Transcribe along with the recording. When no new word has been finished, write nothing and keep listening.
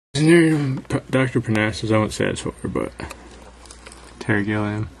Dr. Parnassus, I won't say it's horror, but Terry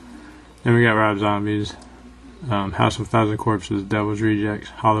Gilliam. Then we got Rob Zombie's House of a Thousand Corpses, Devil's Rejects,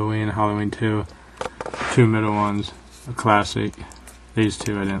 Halloween, Halloween 2. Two middle ones, a classic. These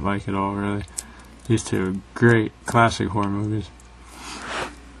two I didn't like at all, really. These two are great classic horror movies.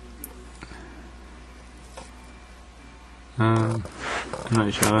 M.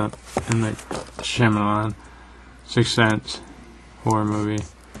 Night Shyamalan, Sixth Sense, horror movie.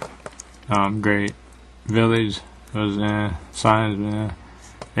 Great. Village was Signs,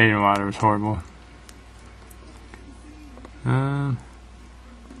 Aiden Water was horrible.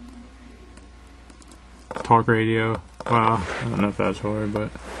 Talk Radio. Well, I don't know if that's horror,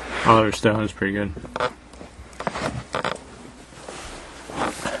 but Oliver Stone is pretty good.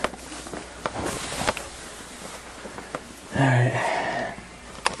 Alright.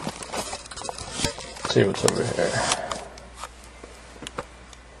 Let's see what's over here.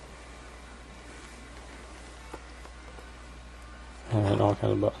 I had all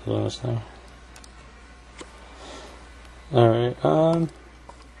kinds of buttons on this thing. Alright,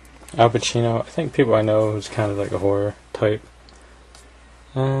 Al Pacino. I think people I know is kind of like a horror type.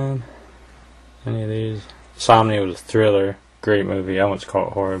 Any of these? Insomnia was a thriller. Great movie. I wouldn't call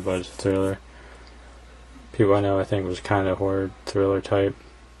it horror, but it's a thriller. People I know I think was kind of horror thriller type.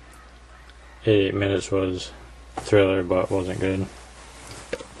 88 Minutes was thriller, but wasn't good.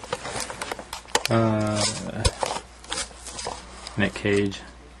 Nick Cage.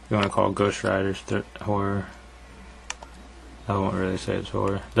 You want to call Ghost Riders horror? I won't really say it's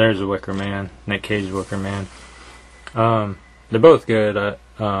horror. There's a Wicker Man. Nick Cage's Wicker Man. They're both good.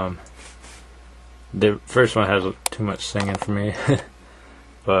 The first one has too much singing for me,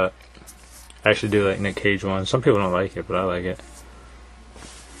 but I actually do like Nick Cage one. Some people don't like it, but I like it.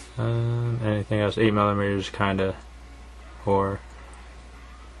 Anything else? 8mm is kind of horror.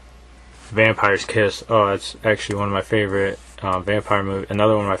 Vampire's Kiss. Oh, it's actually one of my favorite vampire movies.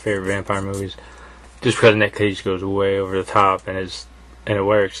 Another one of my favorite vampire movies. Just because Nick Cage goes way over the top and it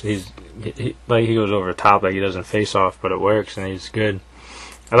works. He goes over the top, like he doesn't face off, but it works and he's good.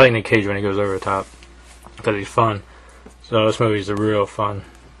 I like Nick Cage when he goes over the top because he's fun. So this movie's a real fun,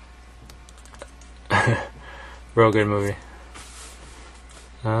 real good movie.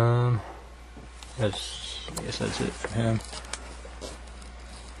 I guess that's it for him.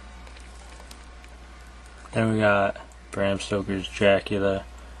 Then we got Bram Stoker's Dracula,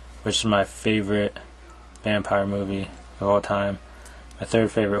 which is my favorite vampire movie of all time. My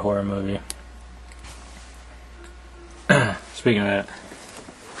third favorite horror movie. Speaking of that,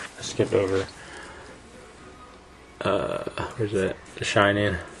 I skipped over. Where's that? The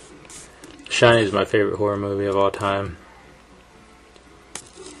Shining. The Shining is my favorite horror movie of all time.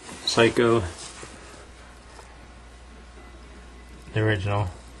 Psycho, the original,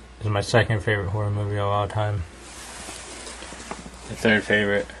 is my second favorite horror movie of all time. The third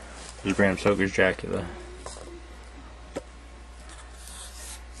favorite is Bram Stoker's Dracula.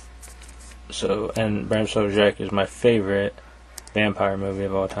 So, and Bram Stoker's Dracula is my favorite vampire movie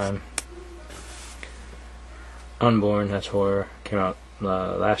of all time. Unborn, that's horror. Came out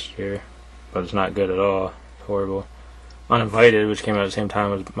last year, but it's not good at all. It's horrible. Uninvited, which came out at the same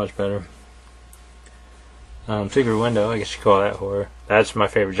time, was much better. Secret Window, I guess you call that horror. That's my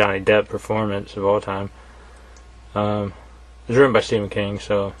favorite Johnny Depp performance of all time. It was written by Stephen King,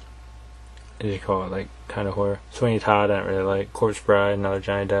 so you call it like kind of horror. Sweeney Todd, I don't really like. Corpse Bride, another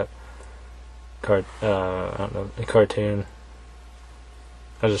Johnny Depp. I don't know, a cartoon.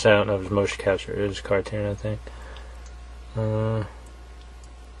 As I said, I don't know if it's motion capture. It is a cartoon, I think. What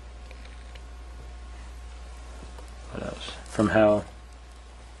else? From Hell,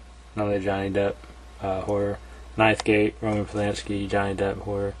 another Johnny Depp horror. Ninth Gate, Roman Polanski, Johnny Depp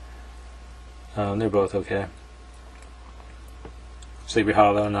horror. They're both okay. Sleepy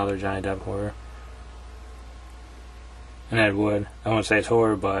Hollow, another Johnny Depp horror. And Ed Wood. I won't say it's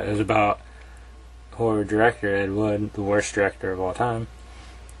horror, but it was about horror director Ed Wood, the worst director of all time.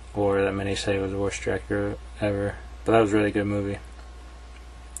 Or that many say was the worst director ever. But that was a really good movie.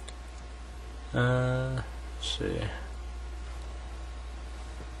 Let's see.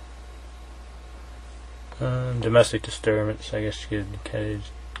 Domestic Disturbance, I guess you could catch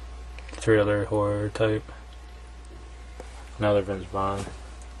thriller, horror type. Another Vince Vaughn.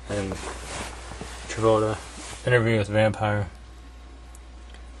 And Travolta. Interview with a Vampire.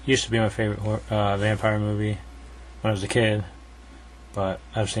 Used to be my favorite vampire movie when I was a kid, but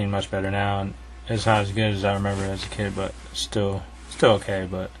I've seen much better now, and it's not as good as I remember as a kid, but still okay.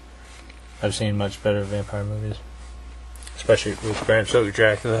 But I've seen much better vampire movies, especially with Bram Stoker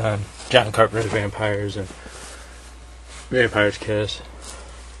Dracula and John Carpenter's Vampires and Vampire's Kiss.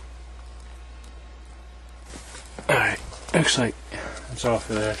 Alright, looks like that's all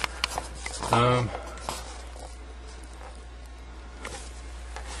for that.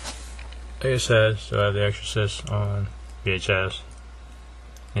 Like I said, still have The Exorcist on VHS.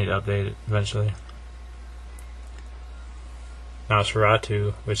 Need to update it eventually.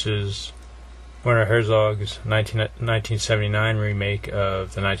 Nosferatu, which is Werner Herzog's 1979 remake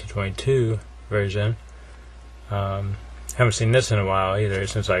of the 1922 version. Haven't seen this in a while either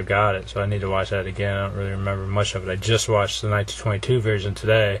since I got it, so I need to watch that again. I don't really remember much of it. I just watched the 1922 version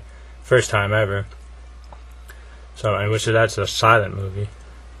today, first time ever. So, that's a silent movie.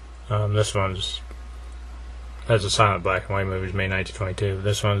 This that's a silent black and white movie. It's made 1922.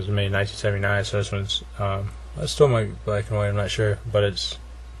 This one's made 1979. So this one's it still might be black and white. I'm not sure, but it's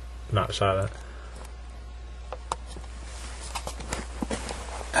not silent.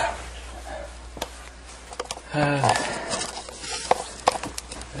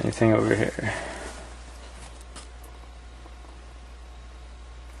 Anything over here?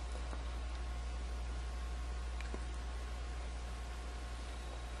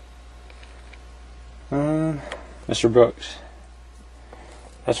 Mr. Brooks.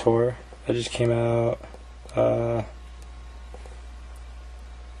 That's horror. That just came out. That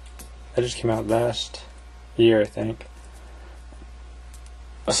just came out last year, I think.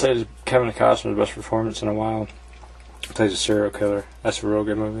 I say it's Kevin Costner's best performance in a while. He plays a serial killer. That's a real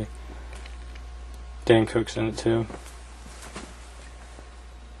good movie. Dan Cook's in it too.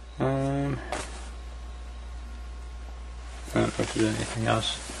 I don't know if there's anything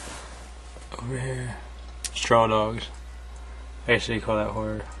else over here. Straw Dogs. I guess you call that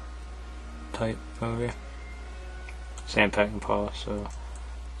horror type movie. Sam Peckinpah. So,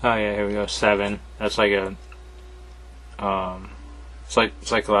 oh yeah, here we go. 7. That's like a it's like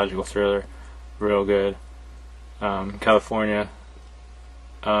psychological thriller, real good. California.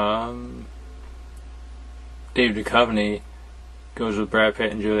 David Duchovny goes with Brad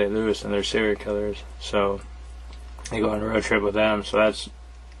Pitt and Juliette Lewis, and they're serial killers. So they go on a road trip with them. So that's,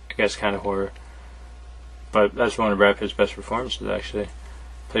 I guess, kind of horror. But that's one of Brad Pitt's best performances, actually.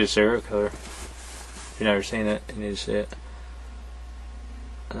 Plays a serial killer. If you've never seen it, you need to see it.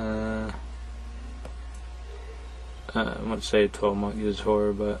 I wouldn't say 12 Monkeys is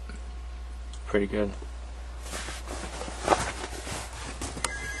horror, but pretty good.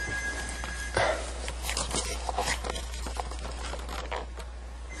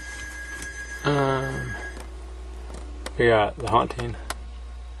 We got The Haunting.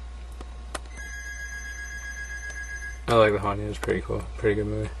 I like The Haunting. It's pretty cool. Pretty good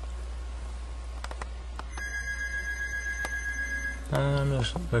movie.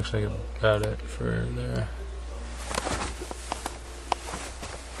 This looks like about it for there.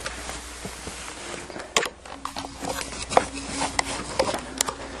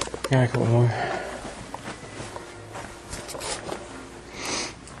 Yeah, a couple more.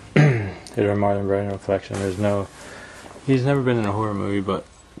 There's our Marlon Brando collection. He's never been in a horror movie, but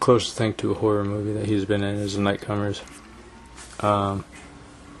closest thing to a horror movie that he's been in is The Nightcomers. I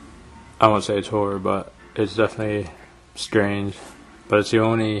won't say it's horror, but it's definitely strange. But it's the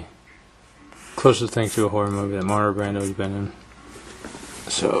only closest thing to a horror movie that Marlon Brando has been in.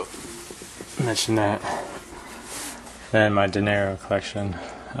 So, mention that. Then my De Niro collection.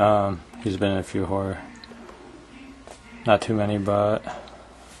 He's been in a few horror. Not too many, but I'm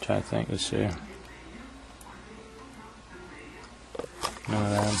trying to think. Let's see. None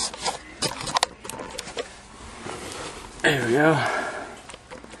of them. There we go.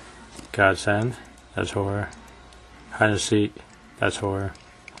 Godsend. That's horror. Hide and Seek. That's horror.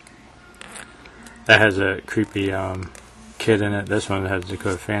 That has a creepy kid in it. This one has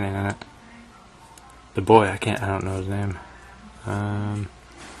Dakota Fanning in it. The boy, I don't know his name.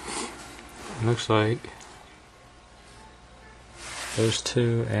 Looks like those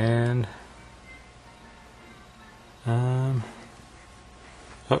two and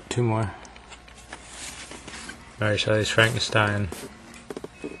two more. Mary Shelley's Frankenstein.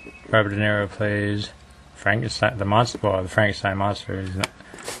 Robert De Niro plays Frankenstein, the monster. Well, the Frankenstein monster.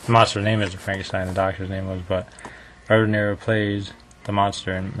 The monster's name isn't Frankenstein. The doctor's name was, but Robert De Niro plays the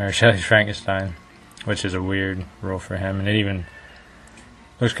monster in Mary Shelley's Frankenstein, which is a weird role for him, and it even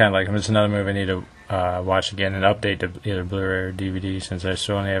looks kind of like him. It's another movie I need to watch again and update to either Blu-ray or DVD since I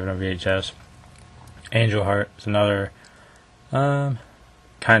still only have it on VHS. Angel Heart is another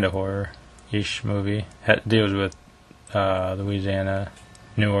kind of horror-ish movie. Deals with Louisiana,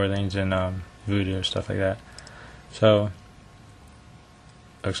 New Orleans, and voodoo, stuff like that. So,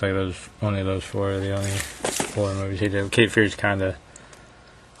 looks like only those four are the only horror movies he did. Cape Fear's kind of...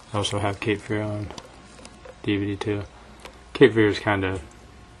 I also have Cape Fear on DVD too. Cape Fear is kind of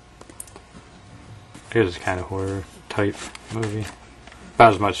I guess it's kind of horror type movie.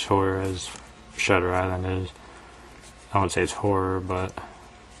 About as much horror as Shutter Island is. I wouldn't say it's horror, but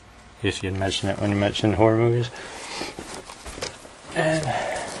I guess you'd mention it when you mention horror movies. And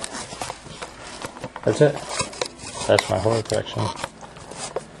that's it. That's my horror collection.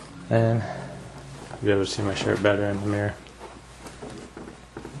 And I'll be able to see my shirt better in the mirror.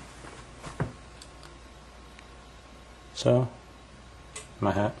 So,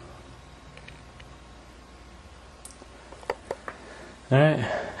 my hat. Alright,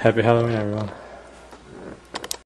 happy Halloween everyone.